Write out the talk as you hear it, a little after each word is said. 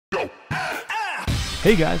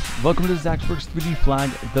Hey guys, welcome to Zaxwerks 3D Flag,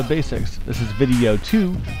 the basics. This is video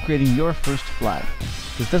 2, creating your first flag.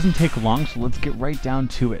 This doesn't take long, so let's get right down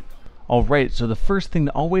to it. Alright, so the first thing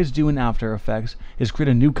to always do in After Effects is create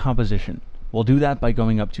a new composition. We'll do that by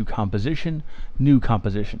going up to Composition, New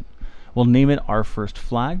Composition. We'll name it our first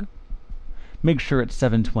flag, make sure it's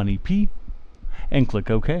 720p, and click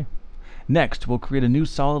OK. Next, we'll create a new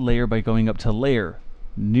solid layer by going up to Layer,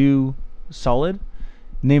 New, Solid,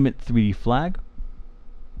 name it 3D Flag.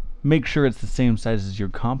 Make sure it's the same size as your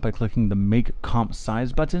comp by clicking the Make Comp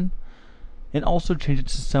Size button, and also change it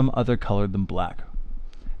to some other color than black.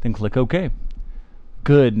 Then click OK.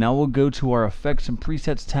 Good, now we'll go to our Effects and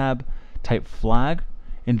Presets tab, type Flag,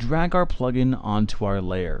 and drag our plugin onto our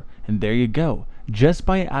layer. And there you go. Just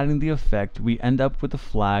by adding the effect, we end up with a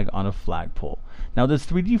flag on a flagpole. Now this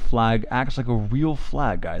 3D flag acts like a real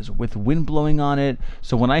flag, guys, with wind blowing on it,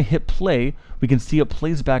 so when I hit play, we can see it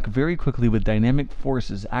plays back very quickly with dynamic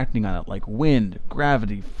forces acting on it, like wind,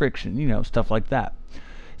 gravity, friction, stuff like that.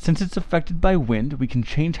 Since it's affected by wind, we can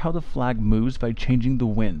change how the flag moves by changing the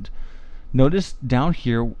wind. Notice down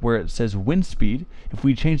here where it says wind speed, if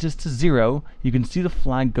we change this to 0, you can see the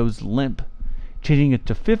flag goes limp. Changing it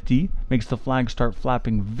to 50 makes the flag start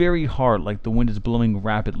flapping very hard like the wind is blowing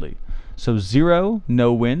rapidly. So 0,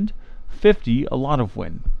 no wind, 50, a lot of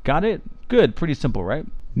wind. Got it? Good, pretty simple, right?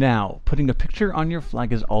 Now, putting a picture on your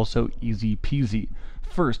flag is also easy peasy.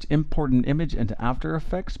 First, import an image into After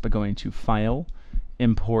Effects by going to File,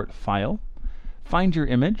 Import File, find your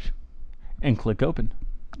image, and click Open.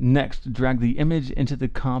 Next, drag the image into the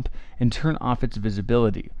comp and turn off its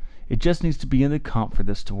visibility. It just needs to be in the comp for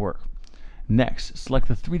this to work. Next, select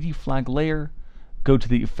the 3D flag layer, go to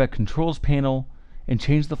the Effect Controls panel, and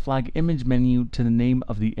change the flag image menu to the name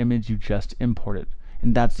of the image you just imported.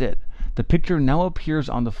 And that's it. The picture now appears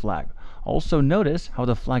on the flag. Also notice how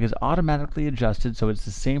the flag is automatically adjusted so it's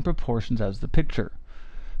the same proportions as the picture.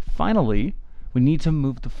 Finally, we need to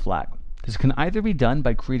move the flag. This can either be done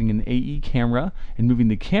by creating an AE camera and moving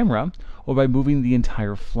the camera, or by moving the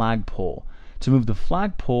entire flagpole. To move the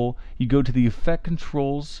flagpole, you go to the Effect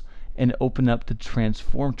Controls and open up the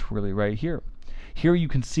Transform twirly right here. Here you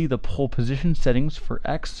can see the pole position settings for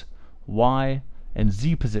X, Y, and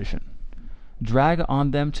Z position. Drag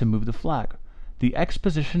on them to move the flag. The X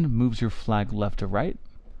position moves your flag left to right,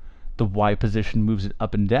 the Y position moves it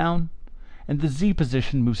up and down, and the Z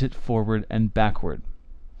position moves it forward and backward.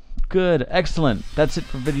 Good, excellent. That's it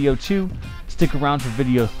for video 2. Stick around for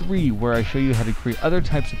video 3 where I show you how to create other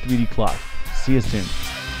types of 3D cloth. See you soon.